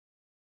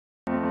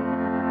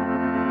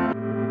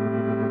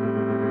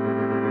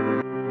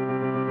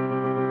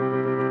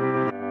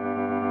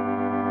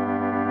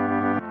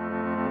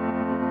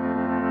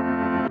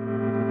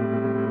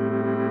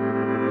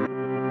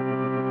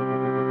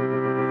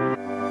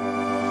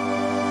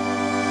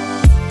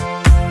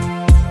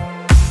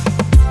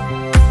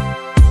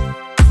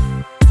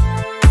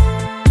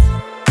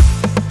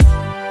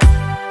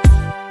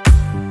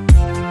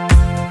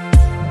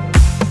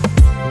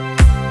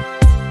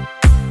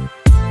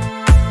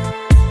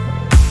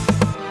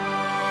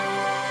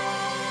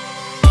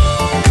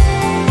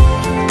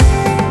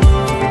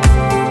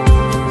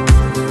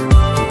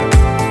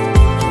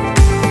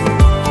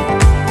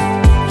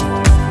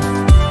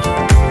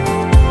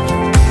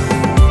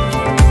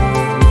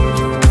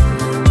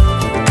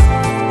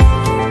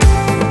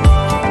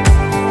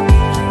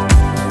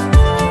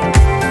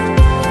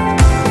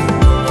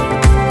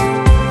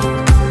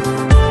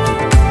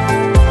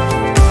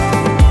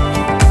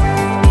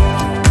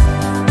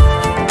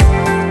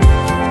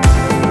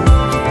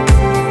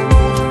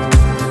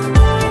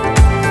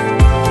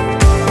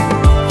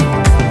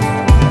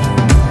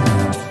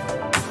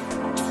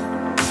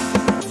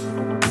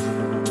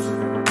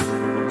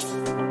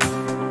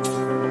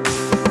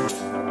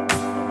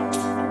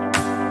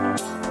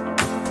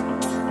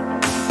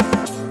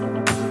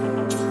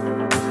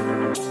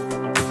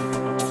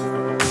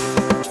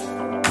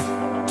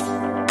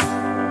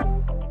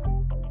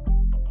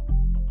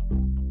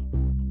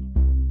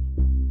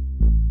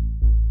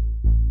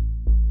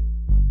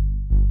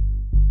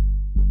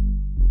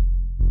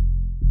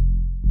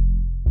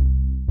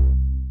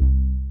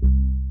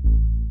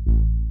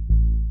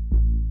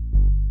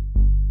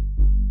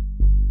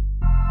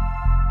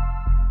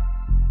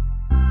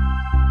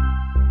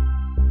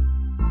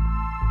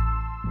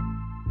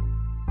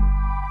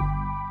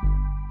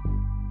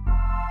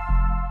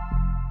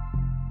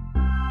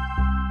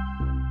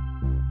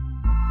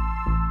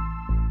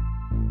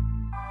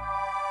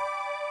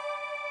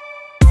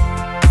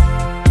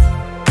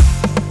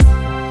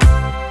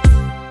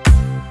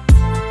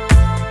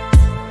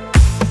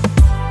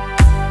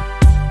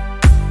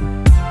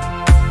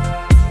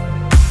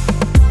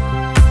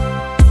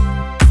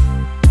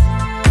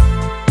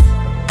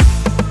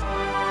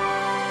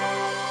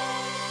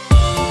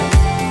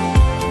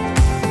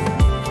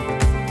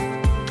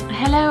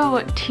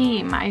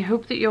team. I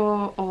hope that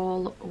you're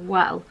all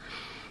well.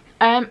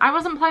 I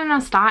wasn't planning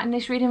on starting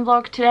this reading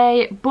vlog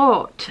today,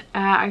 but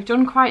I've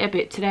done quite a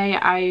bit today.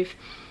 I've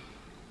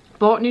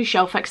bought new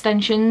shelf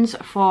extensions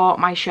for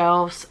my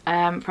shelves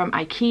from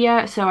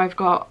IKEA, so I've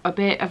got a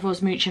bit of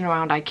us mooching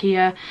around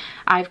IKEA.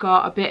 I've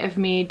got a bit of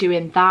me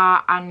doing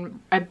that and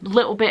a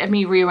little bit of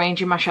me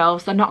rearranging my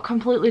shelves. They're not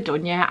completely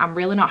done yet. I'm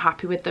really not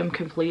happy with them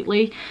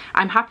completely.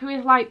 I'm happy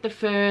with like the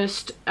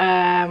first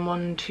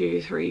 1,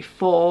 2, 3,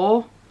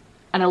 4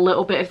 and a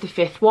little bit of the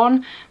 5th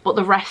one, but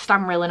the rest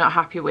I'm really not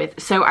happy with.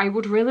 So I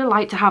would really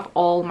like to have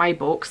all my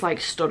books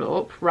like stood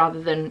up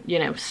rather than, you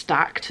know,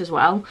 stacked as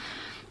well,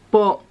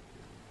 but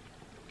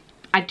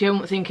I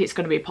don't think it's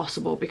going to be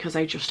possible because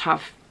I just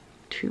have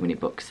too many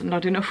books and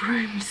not enough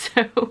room.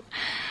 So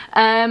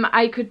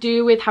I could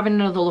do with having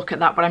another look at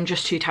that, but I'm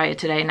just too tired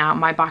today now.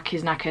 My back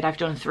is knackered. I've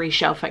done 3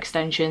 shelf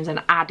extensions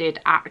and added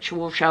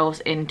actual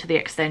shelves into the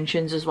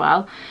extensions as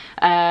well,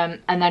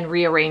 and then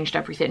rearranged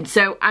everything.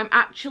 So I'm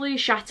actually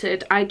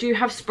shattered. I do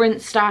have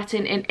sprints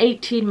starting in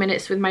 18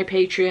 minutes with my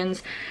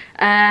Patreons,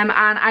 and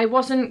I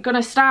wasn't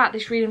gonna start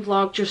this reading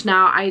vlog just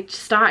now. I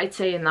started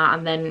saying that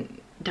and then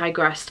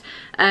digressed,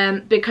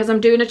 because I'm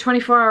doing a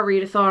 24-hour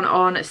readathon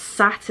on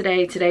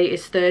Saturday. Today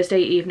is Thursday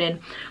evening.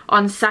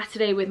 On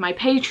Saturday with my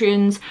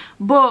Patreons,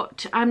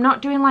 but I'm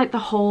not doing like the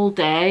whole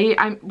day.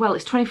 Well,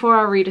 it's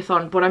 24-hour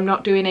readathon, but I'm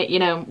not doing it, you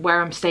know, where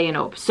I'm staying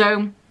up.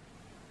 So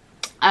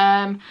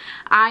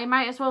I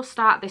might as well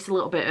start this a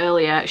little bit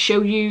earlier,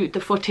 show you the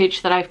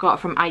footage that I've got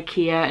from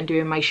IKEA and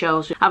doing my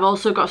shelves. I've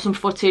also got some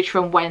footage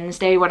from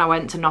Wednesday when I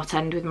went to Knot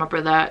End with my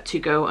brother to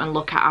go and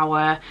look at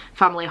our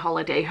family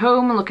holiday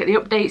home and look at the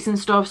updates and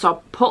stuff, so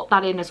I'll put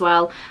that in as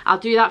well. I'll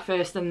do that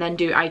first and then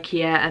do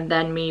IKEA and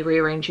then me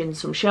rearranging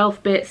some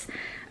shelf bits.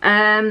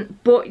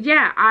 But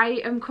yeah, I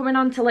am coming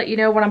on to let you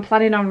know what I'm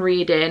planning on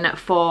reading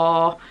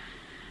for,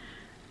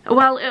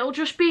 well, it'll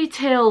just be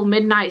till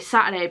midnight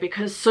Saturday,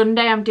 because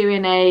Sunday I'm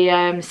doing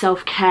a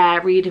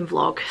self-care reading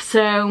vlog.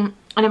 So,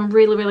 and I'm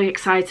really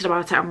excited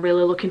about it. I'm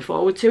really looking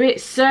forward to it.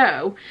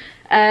 So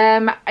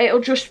it'll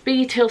just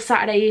be till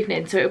Saturday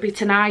evening. So it'll be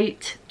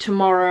tonight,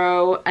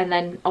 tomorrow, and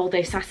then all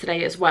day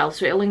Saturday as well.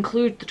 So it'll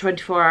include the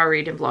 24-hour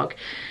reading vlog.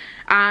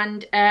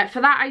 And for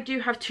that I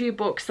do have 2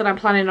 books that I'm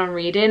planning on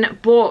reading,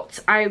 but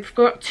I've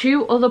got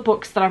 2 other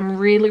books that I'm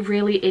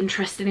really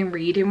interested in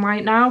reading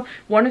right now.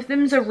 One of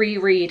them's a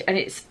reread,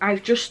 and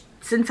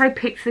since I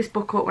picked this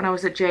book up when I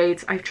was at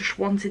Jade's, I've just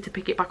wanted to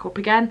pick it back up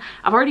again.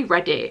 I've already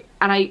read it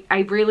and I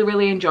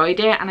really enjoyed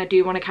it, and I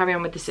do want to carry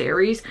on with the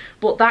series.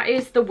 But that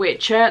is The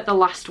Witcher: The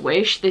Last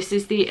Wish. This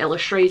is the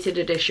illustrated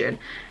edition.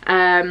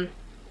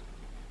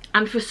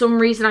 And for some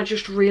reason I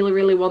just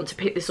really want to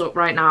pick this up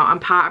right now,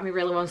 and part of me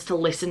really wants to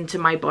listen to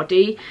my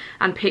body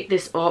and pick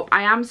this up.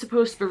 I am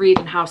supposed to be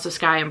reading House of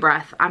Sky and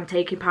Breath. I'm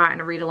taking part in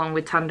a read along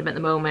with Tandem at the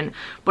moment,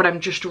 but I'm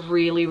just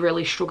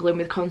really struggling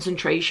with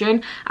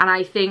concentration. And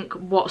I think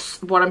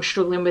what I'm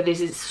struggling with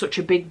is it's such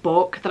a big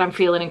book that I'm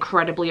feeling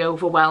incredibly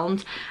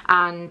overwhelmed,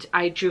 and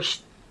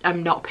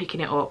I'm not picking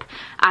it up.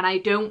 And I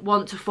don't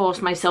want to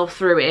force myself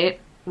through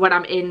it when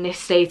I'm in this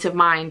state of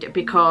mind,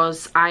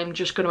 because I'm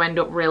just going to end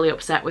up really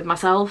upset with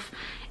myself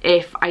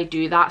if I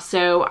do that.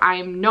 So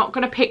I'm not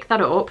going to pick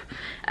that up,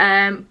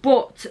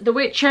 but The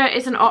Witcher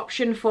is an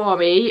option for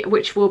me,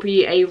 which will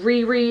be a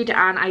reread,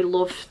 and I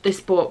love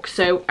this book,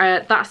 so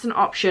that's an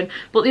option.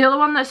 But the other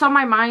one that's on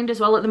my mind as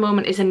well at the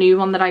moment is a new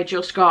one that I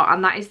just got,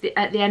 and that is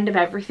At the End of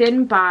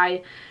Everything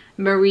by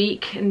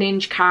Marieke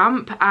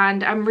Ninjkamp,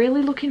 and I'm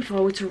really looking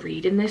forward to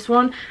reading this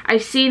one.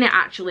 I've seen it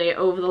actually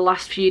over the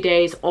last few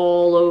days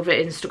all over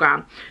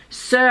Instagram,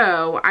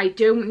 so I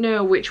don't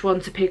know which one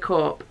to pick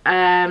up.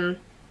 I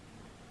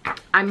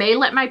may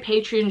let my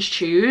Patreons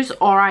choose,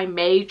 or I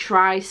may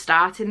try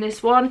starting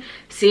this one,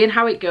 seeing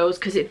how it goes,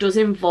 because it does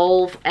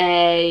involve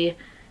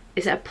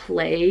is it a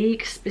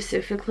plague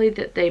specifically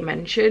that they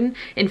mention?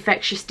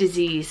 Infectious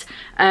disease.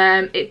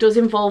 It does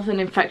involve an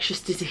infectious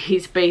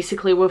disease.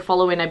 Basically, we're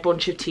following a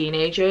bunch of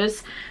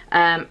teenagers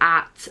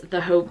at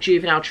the Hope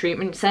Juvenile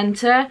Treatment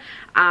Centre,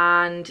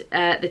 and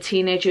the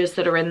teenagers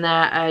that are in there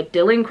are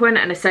delinquent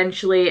and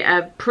essentially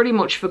are pretty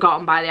much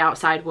forgotten by the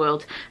outside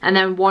world. And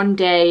then one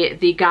day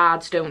the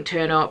guards don't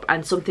turn up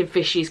and something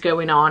fishy is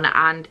going on,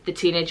 and the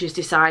teenagers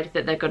decide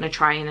that they're going to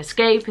try and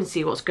escape and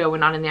see what's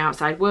going on in the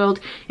outside world.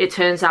 It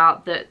turns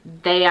out that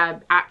they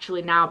are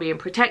actually now being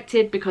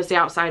protected because the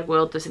outside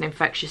world, there's an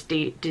infectious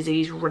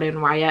disease running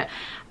riot,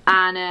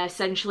 and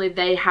essentially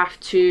they have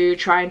to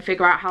try and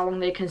figure out how long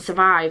they can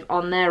survive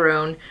on their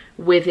own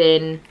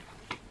within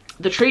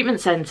the treatment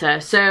centre.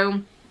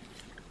 So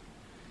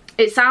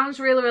it sounds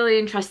really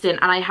interesting,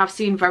 and I have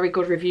seen very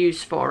good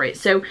reviews for it.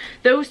 So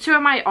those 2 are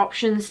my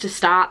options to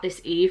start this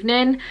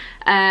evening.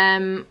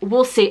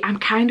 We'll see. I'm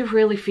kind of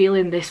really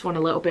feeling this one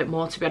a little bit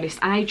more, to be honest.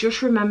 And I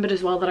just remembered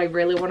as well that I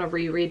really want to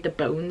reread the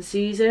Bone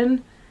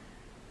season.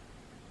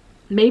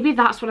 Maybe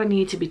that's what I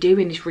need to be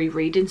doing, is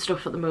rereading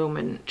stuff at the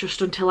moment,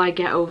 just until I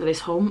get over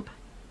this hump.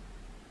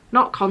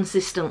 Not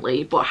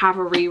consistently, but have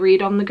a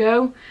reread on the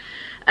go.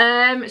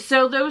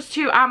 So those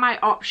two are my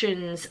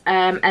options,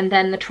 and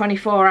then the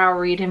 24-hour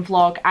reading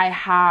vlog, I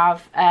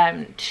have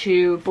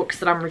 2 books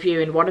that I'm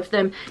reviewing. One of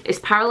them is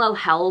Parallel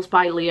Hells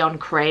by Leon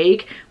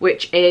Craig,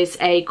 which is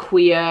a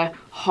queer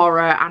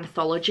horror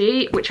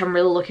anthology, which I'm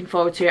really looking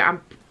forward to.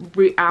 I'm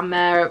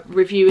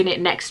reviewing it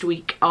next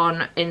week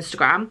on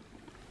Instagram.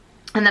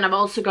 And then I've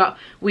also got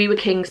We Were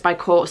Kings by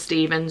Court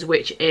Stevens,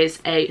 which is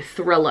a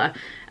thriller,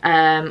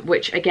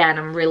 which again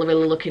I'm really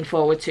looking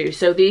forward to.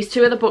 So these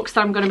 2 are the books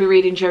that I'm going to be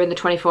reading during the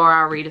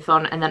 24-hour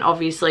readathon, and then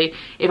obviously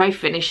if I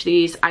finish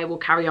these I will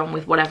carry on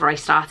with whatever I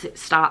start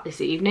this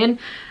evening.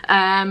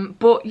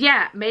 But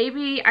yeah,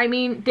 maybe, I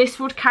mean, this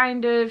would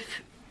kind of,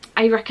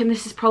 I reckon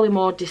this is probably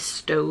more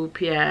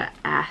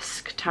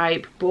dystopia-esque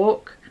type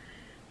book,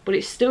 but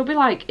it'd still be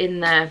like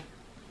in the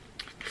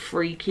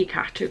freaky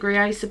category,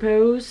 I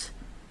suppose.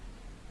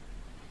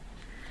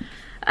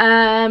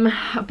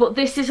 But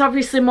this is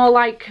obviously more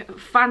like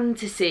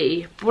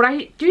fantasy, but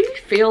I do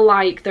feel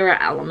like there are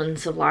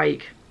elements of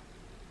like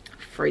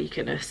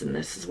freakiness in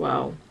this as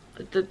well.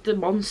 The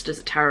monsters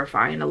are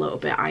terrifying a little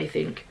bit, I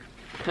think,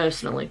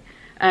 personally,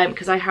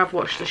 because I have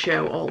watched the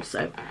show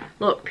also.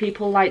 Look,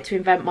 people like to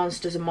invent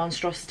monsters and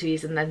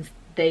monstrosities and then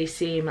they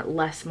seem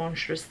less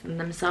monstrous than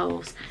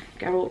themselves.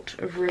 Geralt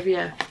of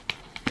Rivia.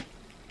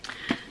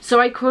 So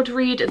I could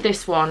read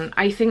this one.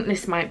 I think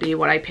this might be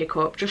what I pick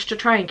up, just to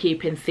try and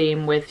keep in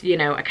theme with, you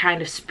know, a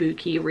kind of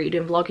spooky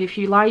reading vlog, if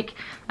you like.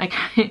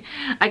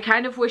 I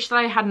kind of wish that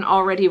I hadn't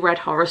already read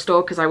Horror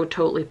Store, because I would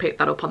totally pick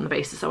that up on the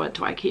basis I went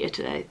to IKEA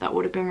today. That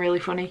would have been really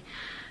funny.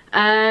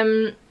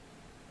 So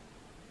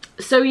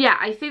yeah,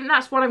 I think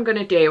that's what I'm going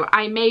to do.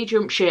 I may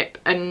jump ship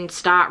and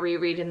start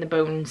rereading the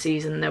Bone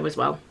season though as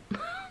well.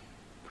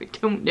 I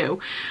don't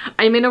know.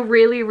 I'm in a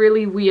really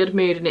weird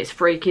mood and it's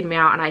freaking me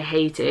out and I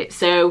hate it.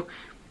 So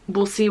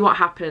we'll see what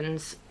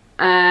happens.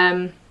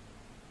 I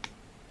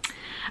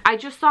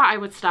just thought I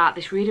would start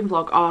this reading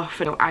vlog off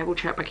and I will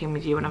check back in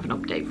with you and have an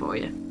update for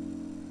you.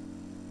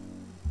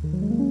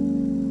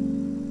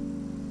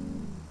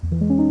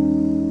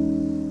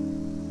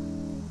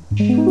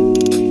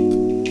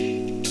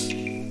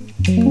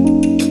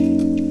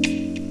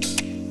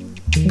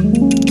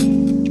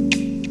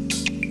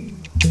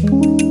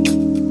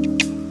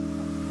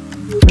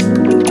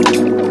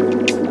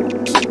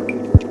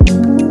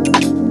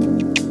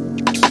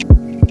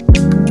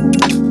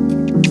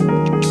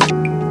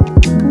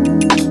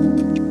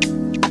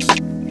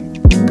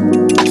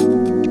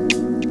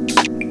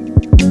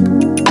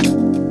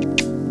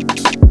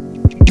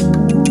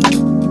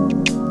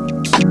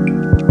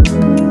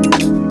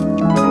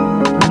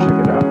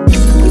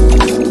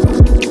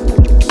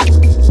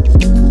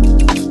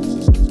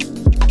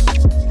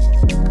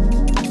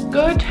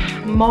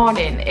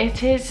 Morning.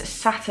 It is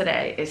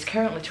Saturday. It's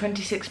currently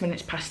 26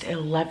 minutes past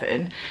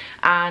 11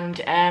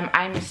 and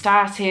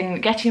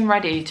I'm getting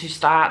ready to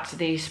start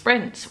the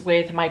sprints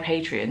with my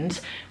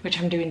Patreons, which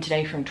I'm doing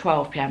today from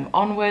 12 PM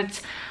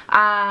onwards,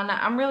 and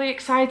I'm really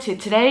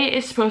excited. Today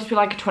is supposed to be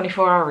like a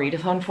 24-hour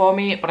readathon for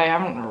me, but I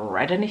haven't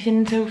read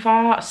anything so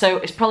far, so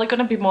it's probably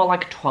going to be more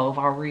like a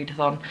 12-hour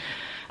readathon,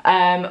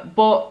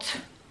 but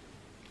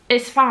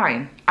it's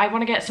fine. I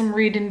want to get some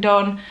reading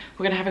done.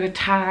 We're going to have a good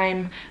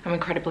time. I'm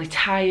incredibly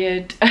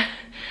tired.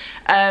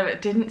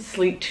 Didn't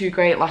sleep too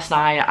great last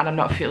night and I'm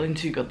not feeling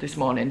too good this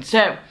morning.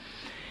 So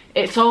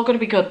it's all going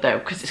to be good though,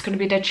 because it's going to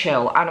be dead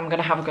chill and I'm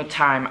going to have a good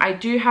time. I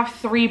do have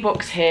 3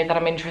 books here that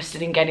I'm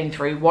interested in getting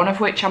through, one of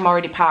which I'm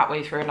already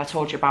partway through and I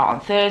told you about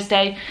on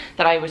Thursday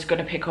that I was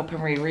going to pick up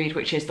and reread,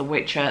 which is The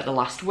Witcher, The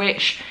Last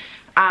Witch.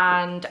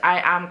 And I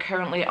am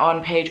currently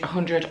on page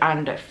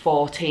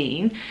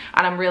 114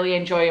 and I'm really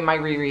enjoying my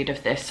reread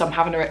of this. So I'm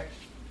having a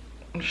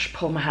just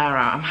pull my hair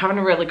out. I'm having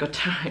a really good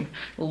time.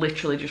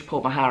 Literally just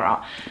pulled my hair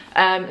out.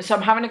 So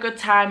I'm having a good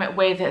time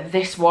with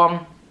this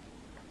one.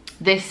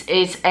 This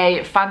is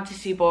a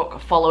fantasy book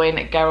following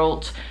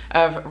Geralt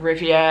of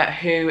Rivia,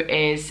 who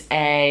is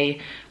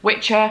a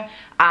witcher,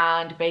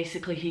 and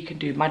basically he can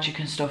do magic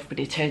and stuff, but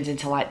he turns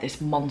into like this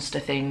monster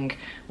thing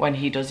when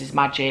he does his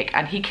magic,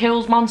 and he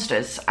kills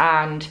monsters,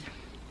 and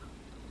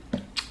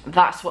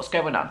that's what's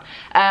going on.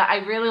 I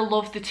really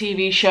loved the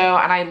TV show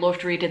and I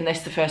loved reading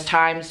this the first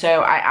time,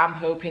 so I am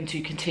hoping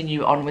to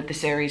continue on with the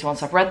series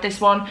once I've read this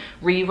one,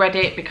 reread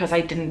it, because I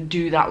didn't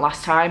do that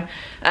last time.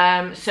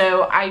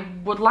 So I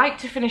would like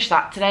to finish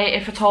that today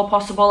if at all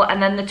possible.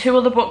 And then the 2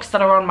 other books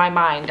that are on my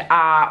mind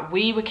are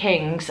We Were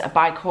Kings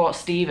by Court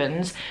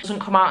Stevens. It doesn't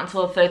come out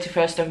until the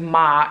 31st of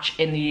March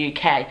in the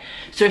UK.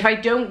 So if I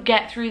don't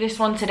get through this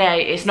one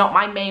today, it's not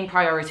my main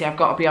priority, I've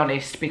got to be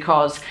honest,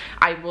 because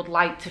I would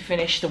like to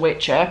finish The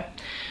Witcher.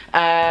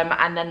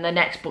 And then the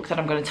next book that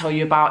I'm going to tell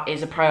you about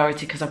is a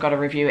priority because I've got to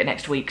review it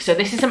next week. So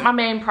this isn't my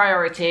main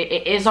priority.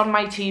 It is on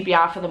my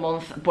TBR for the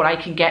month, but I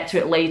can get to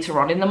it later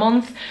on in the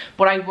month.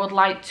 But I would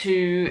like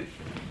to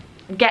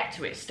get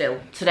to it still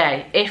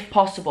today, if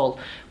possible.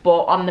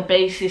 But on the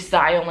basis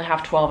that I only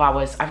have 12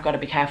 hours, I've got to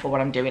be careful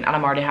what I'm doing. And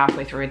I'm already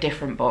halfway through a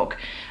different book.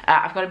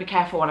 I've got to be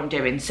careful what I'm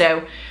doing.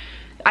 So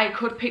I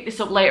could pick this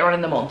up later on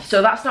in the month.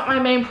 So that's not my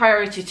main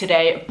priority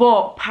today,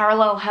 but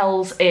Parallel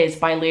Hells is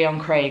by Leon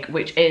Craig,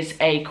 which is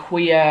a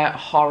queer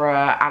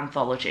horror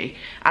anthology,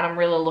 and I'm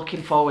really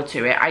looking forward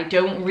to it. I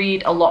don't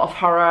read a lot of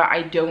horror,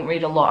 I don't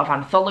read a lot of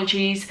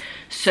anthologies,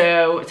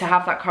 so to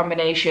have that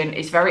combination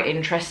is very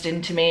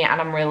interesting to me,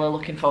 and I'm really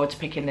looking forward to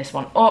picking this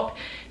one up.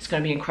 It's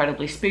going to be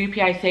incredibly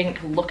spooky, I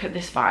think. Look at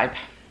this vibe.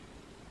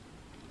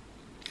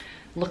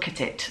 Look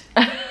at it.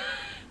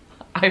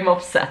 I'm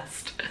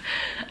obsessed.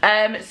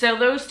 So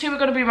those two are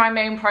going to be my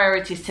main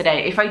priorities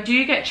today. If I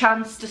do get a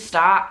chance to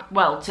start,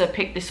 well, to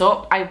pick this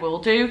up, I will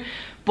do,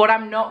 but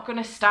I'm not going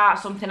to start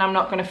something I'm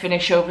not going to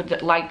finish over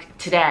like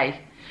today,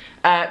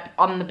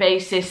 on the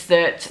basis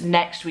that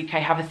next week I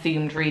have a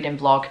themed reading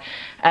vlog,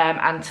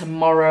 and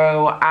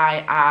tomorrow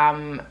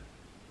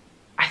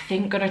I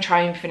think going to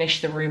try and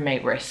finish The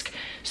Roommate Risk.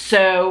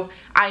 So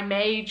I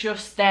may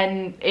just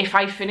then, if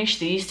I finish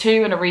these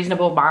two in a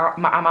reasonable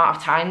amount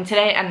of time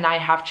today and I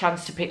have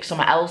chance to pick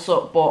something else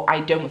up, but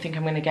I don't think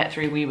I'm going to get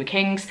through We Were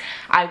Kings,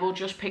 I will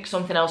just pick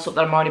something else up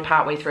that I'm already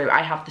partway through.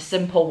 I have The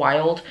Simple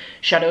Wild,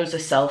 Shadows of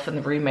Self and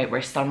The Roommate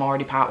Risk that I'm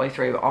already partway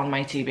through on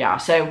my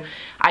TBR. So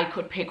I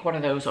could pick one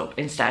of those up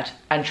instead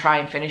and try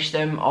and finish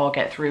them, or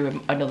get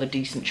through another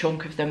decent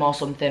chunk of them or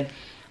something.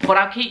 But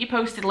I'll keep you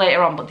posted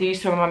later on, but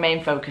these two are my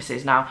main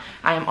focuses now.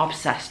 I am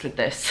obsessed with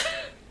this.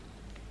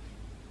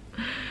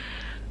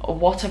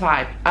 What a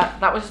vibe.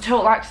 That was a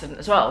total accident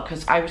as well,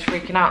 because I was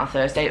freaking out on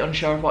Thursday,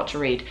 unsure of what to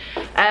read.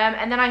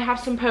 And then I have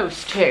some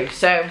posts too.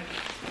 So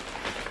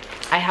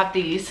I have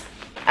these.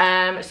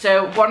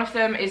 So one of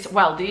them is,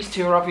 well, these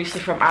two are obviously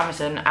from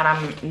Amazon, and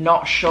I'm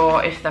not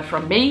sure if they're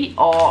from me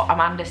or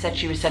Amanda said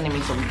she was sending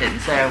me something.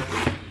 So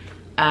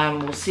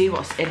we'll see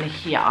what's in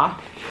here.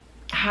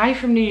 Hi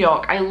from New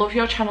York. I love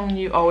your channel and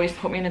you always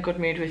put me in a good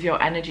mood with your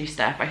energy,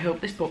 Steph. I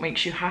hope this book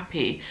makes you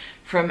happy.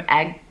 From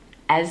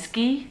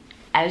Esgy.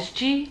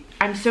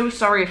 I'm so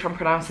sorry if I'm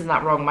pronouncing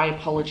that wrong, my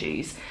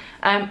apologies.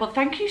 But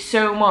thank you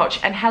so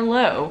much, and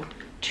hello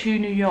to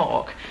New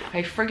York.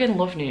 I friggin'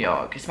 love New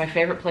York. It's my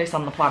favourite place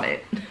on the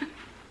planet.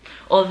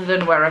 Other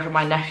than wherever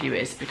my nephew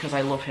is, because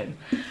I love him.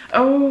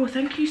 Oh,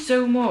 thank you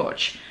so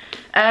much.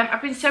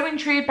 I've been so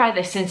intrigued by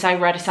this since I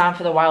read A Sign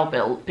for the Wild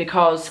Bill,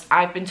 because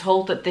I've been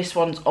told that this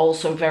one's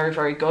also very,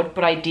 very good,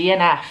 but I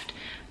DNF'd.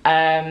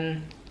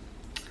 I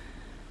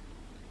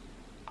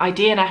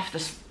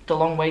DNF'd The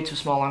Long Way to a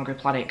Small Angry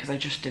Planet because I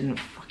just didn't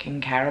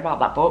fucking care about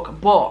that book.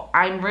 But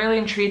I'm really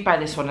intrigued by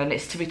this one, and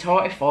it's To Be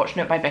Taught If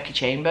Fortunate by Becky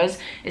Chambers.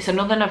 It's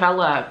another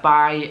novella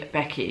by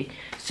Becky,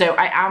 so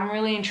I am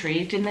really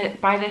intrigued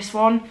by this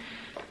one,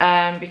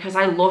 because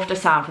I loved A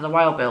Sign for the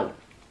Wild Bill,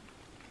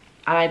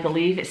 and I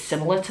believe it's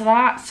similar to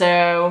that,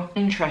 so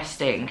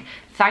interesting.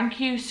 Thank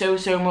you so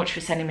much for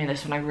sending me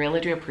this one. I really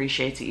do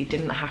appreciate it. You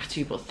didn't have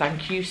to, but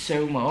thank you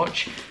so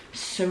much.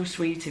 So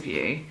sweet of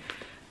you.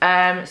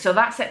 So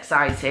that's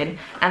exciting.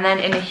 And then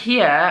in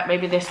here,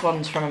 maybe this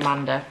one's from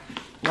Amanda.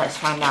 Let's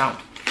find out.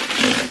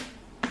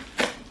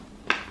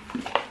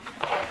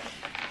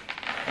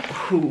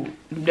 Ooh,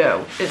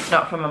 no, it's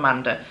not from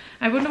Amanda.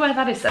 I wonder where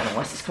that is then,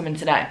 unless it's coming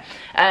today.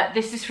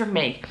 This is from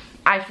me.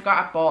 I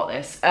forgot I bought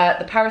this.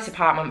 The Paris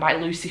Apartment by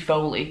Lucy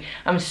Foley.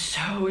 I'm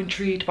so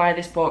intrigued by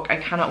this book. I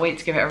cannot wait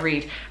to give it a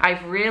read.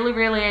 I've really,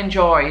 really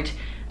enjoyed...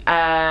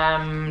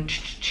 I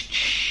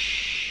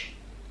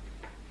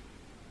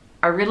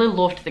really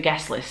loved The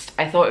Guest List.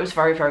 I thought it was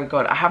very, very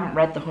good. I haven't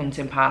read The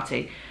Hunting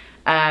Party.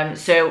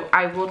 So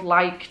I would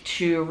like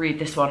to read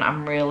this one.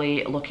 I'm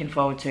really looking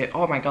forward to it.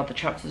 Oh my god, the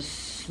chapter's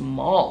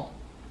small.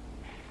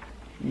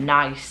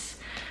 Nice.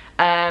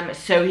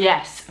 So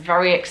yes,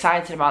 very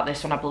excited about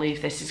this one. I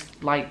believe this is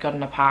like got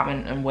an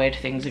apartment and weird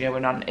things are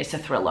going on. It's a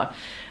thriller.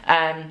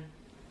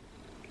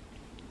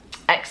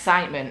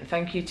 Excitement.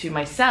 Thank you to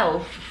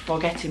myself for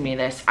getting me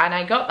this. And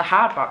I got the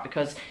hardback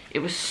because it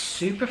was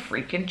super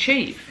freaking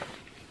cheap.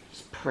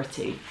 It's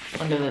pretty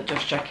under the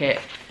dust jacket.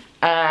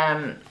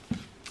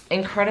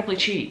 Incredibly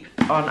cheap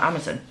on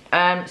Amazon.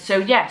 So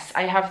yes,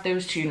 I have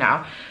those two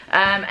now.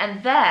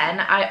 And then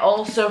I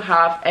also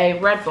have a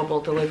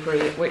Redbubble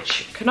delivery,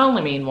 which can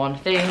only mean one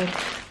thing,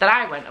 that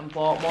I went and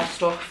bought more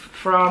stuff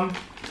from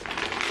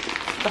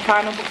the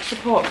Final Book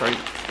support group,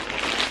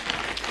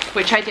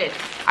 which I did.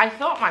 I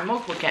thought my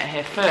mug would get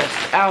here first.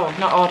 Oh, I've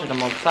not ordered a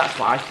mug, that's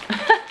why.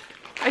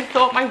 I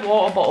thought my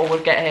water bottle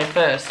would get here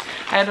first.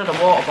 I ordered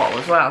a water bottle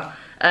as well.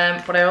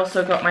 But I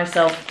also got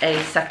myself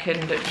a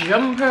second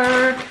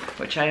jumper,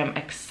 which I am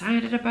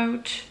excited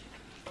about.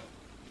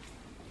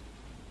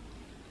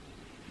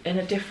 In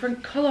a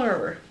different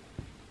colour.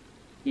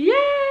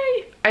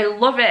 Yay! I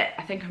love it.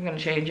 I think I'm going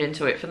to change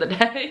into it for the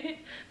day.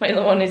 My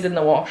other one is in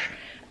the wash.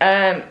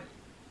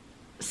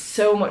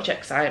 So much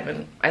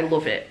excitement. I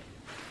love it.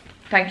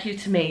 Thank you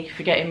to me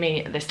for getting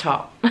me this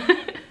top.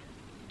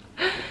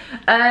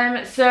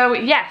 So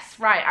yes,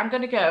 right, I'm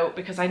gonna go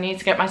because I need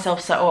to get myself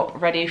set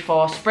up ready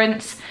for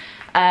sprints,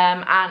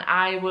 and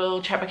I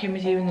will check back in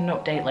with you in an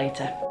update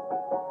later.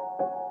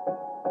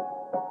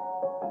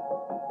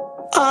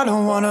 I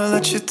don't wanna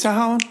let you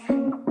down.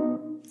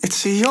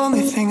 It's the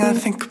only thing I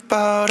think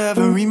about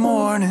every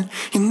morning.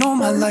 You know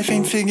my life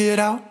ain't figured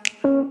out,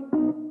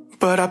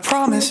 but I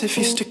promise if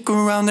you stick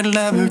around it'll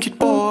never get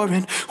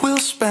boring. We'll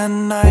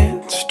spend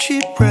nights,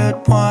 cheap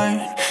red wine,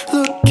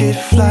 look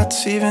at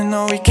flats even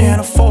though we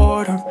can't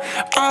afford them.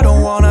 I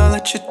don't wanna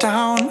let you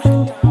down,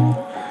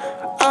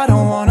 I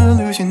don't wanna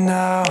lose you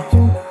now.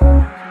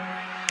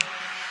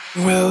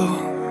 Will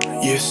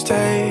you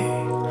stay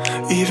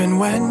even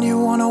when you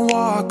wanna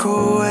walk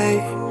away?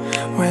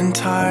 When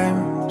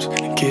times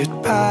get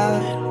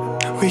bad,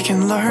 we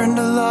can learn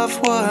to love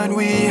what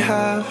we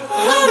have.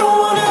 I don't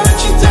wanna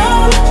let you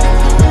down,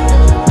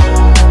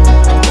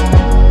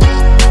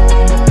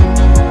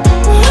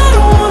 I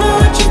don't wanna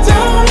let you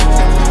down,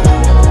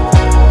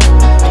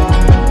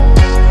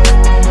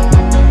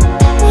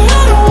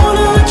 I don't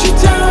wanna let you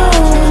down,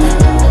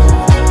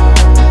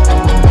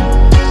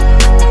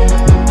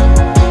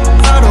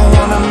 I don't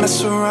wanna mess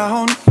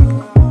around.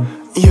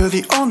 You're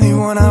the only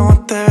one I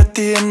want there at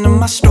the end of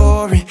my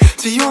story.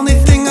 It's the only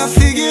thing I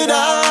figured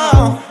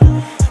out,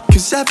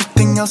 'cause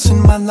everything else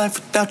in my life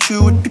without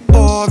you would be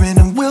boring.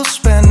 And we'll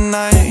spend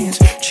nights,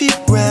 cheap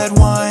red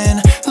wine,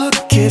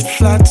 look at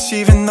flats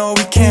even though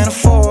we can't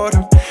afford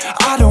them.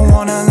 I don't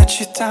wanna let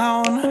you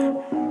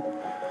down,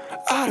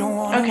 I don't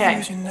wanna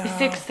lose you now. It's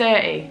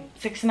 6:30,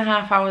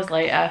 6.5 hours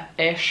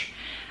later-ish.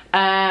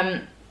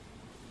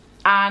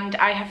 And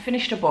I have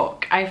finished a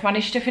book. I've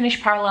managed to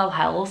finish Parallel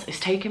Hells.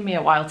 It's taken me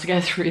a while to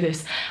get through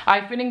this.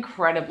 I've been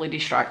incredibly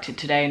distracted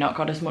today, not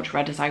got as much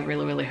read as I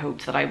really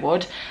hoped that I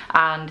would.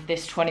 And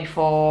this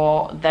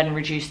 24 then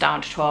reduced down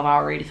to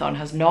 12-hour readathon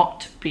has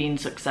not been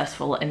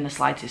successful in the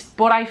slightest.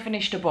 But I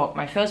finished a book,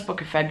 my first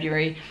book of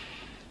February,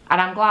 and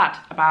I'm glad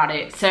about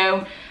it.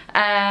 So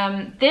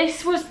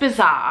this was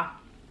bizarre.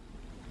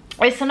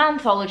 It's an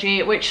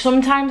anthology, which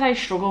sometimes I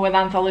struggle with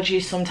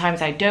anthologies,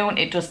 sometimes I don't,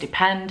 it does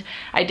depend.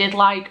 I did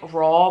like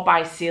Raw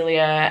by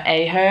Celia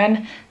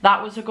Ahern.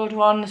 That was a good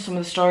one. Some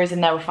of the stories in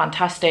there were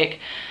fantastic.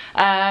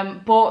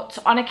 But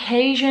on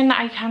occasion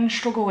I can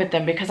struggle with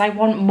them because I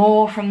want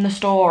more from the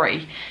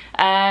story.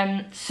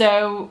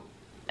 So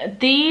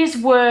these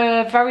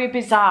were very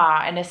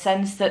bizarre in a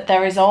sense that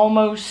there is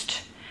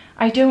almost,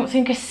 I don't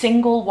think a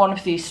single one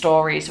of these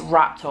stories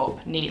wrapped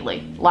up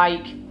neatly.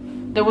 Like,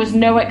 there was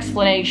no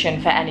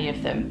explanation for any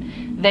of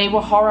them. They were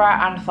horror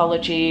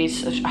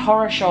anthologies,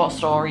 horror short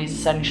stories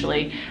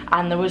essentially,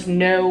 and there was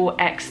no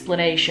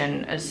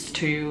explanation as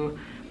to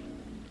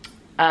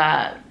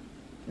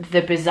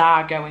the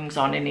bizarre goings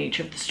on in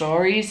each of the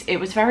stories. It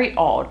was very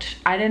odd,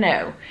 I don't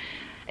know.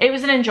 It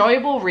was an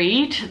enjoyable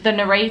read. The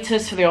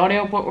narrators for the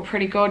audiobook were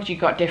pretty good. You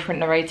got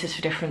different narrators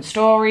for different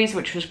stories,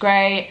 which was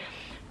great,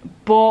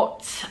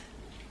 but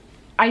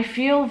I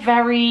feel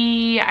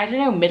very, I don't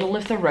know, middle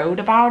of the road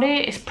about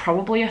it. It's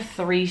probably a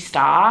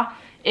 3-star.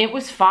 It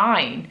was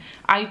fine.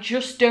 I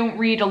just don't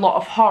read a lot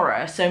of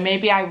horror, so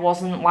maybe I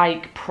wasn't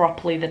like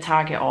properly the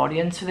target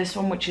audience for this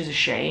one, which is a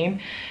shame.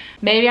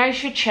 Maybe I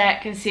should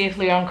check and see if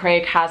Leon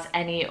Craig has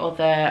any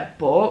other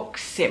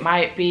books. It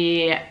might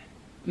be,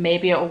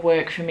 maybe it'll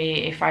work for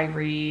me if I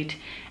read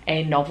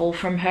a novel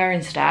from her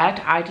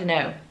instead. I don't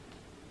know.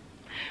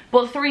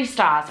 But 3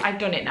 stars, I've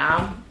done it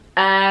now.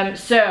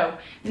 So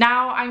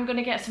now I'm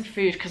gonna get some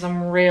food because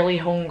I'm really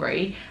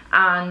hungry,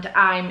 and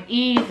I'm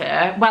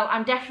either, well,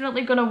 I'm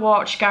definitely gonna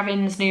watch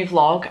Gavin's new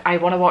vlog. I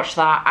want to watch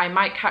that. I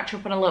might catch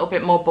up on a little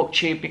bit more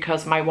booktube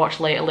because my watch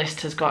later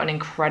list has gotten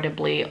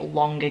incredibly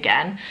long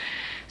again.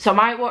 So I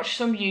might watch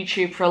some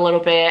YouTube for a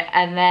little bit,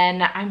 and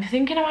then I'm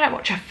thinking I might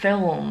watch a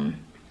film.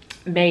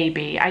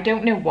 Maybe, I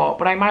don't know what,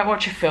 but I might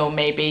watch a film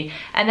maybe,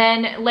 and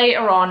then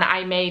later on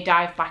I may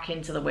dive back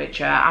into The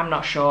Witcher. I'm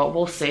not sure,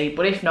 we'll see,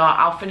 but if not,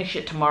 I'll finish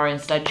it tomorrow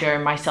instead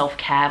during my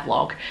self-care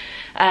vlog.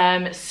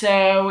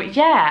 So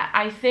yeah,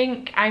 I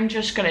think I'm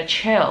just gonna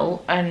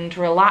chill and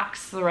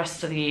relax the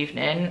rest of the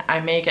evening.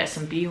 I may get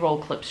some B-roll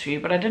clips for you,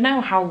 but I don't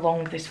know how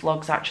long this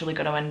vlog's actually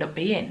gonna end up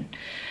being.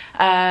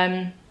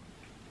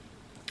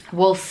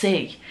 We'll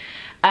see.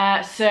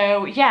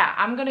 So yeah,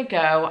 I'm gonna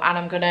go and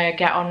I'm gonna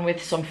get on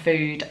with some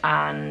food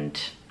and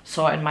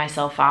sorting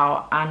myself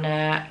out, and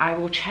I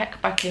will check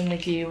back in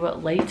with you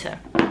later.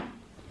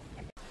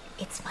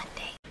 It's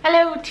Monday.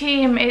 Hello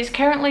team, it's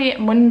currently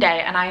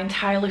Monday and I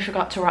entirely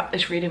forgot to wrap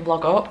this reading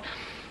vlog up.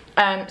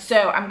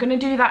 So I'm gonna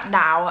do that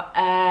now.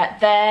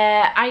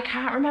 I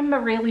can't remember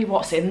really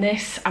what's in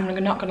this, I'm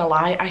not gonna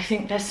lie. I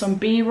think there's some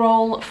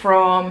B-roll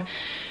from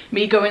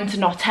me going to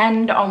Knot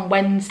End on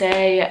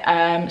Wednesday,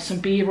 some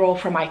B-roll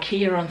from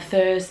IKEA on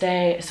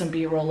Thursday, some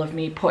B-roll of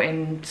me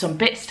putting some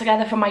bits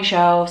together for my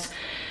shelves,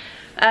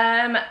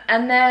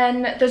 and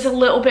then there's a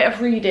little bit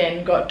of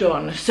reading got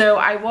done. So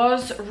I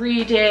was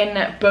reading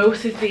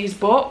both of these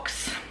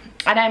books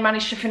and I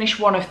managed to finish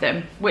one of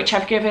them, which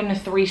I've given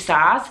 3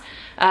 stars.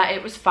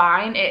 It was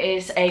fine. It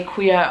is a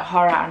queer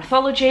horror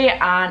anthology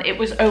and it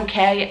was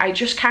okay. I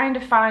just kind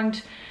of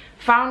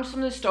found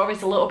some of the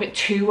stories a little bit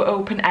too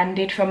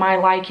open-ended for my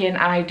liking, and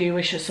I do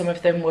wish that some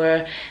of them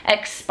were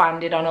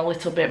expanded on a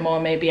little bit more,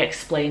 maybe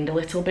explained a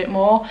little bit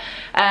more.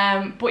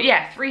 But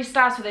yeah, 3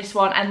 stars for this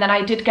one. And then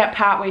I did get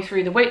partway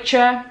through The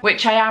Witcher,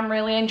 which I am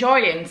really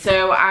enjoying,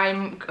 so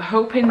I'm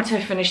hoping to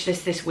finish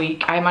this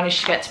week. I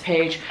managed to get to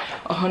page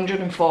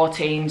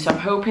 114, so I'm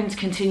hoping to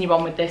continue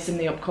on with this in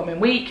the upcoming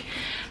week.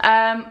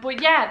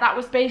 But yeah, that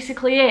was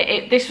basically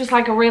it. This was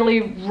like a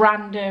really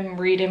random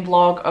reading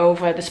vlog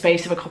over the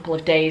space of a couple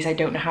of days. I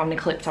don't know how many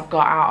clips I've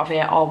got out of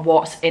it or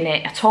what's in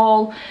it at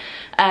all,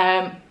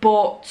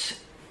 but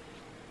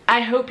I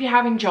hope you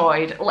have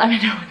enjoyed. Let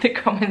me know in the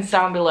comments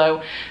down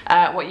below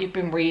what you've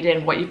been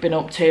reading, what you've been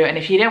up to, and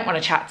if you don't want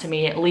to chat to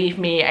me, leave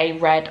me a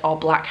red or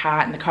black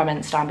heart in the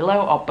comments down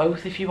below, or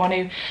both if you want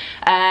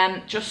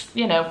to, just,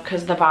 you know,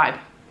 because of the vibe.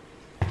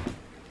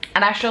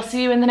 And I shall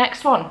see you in the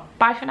next one.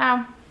 Bye for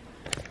now.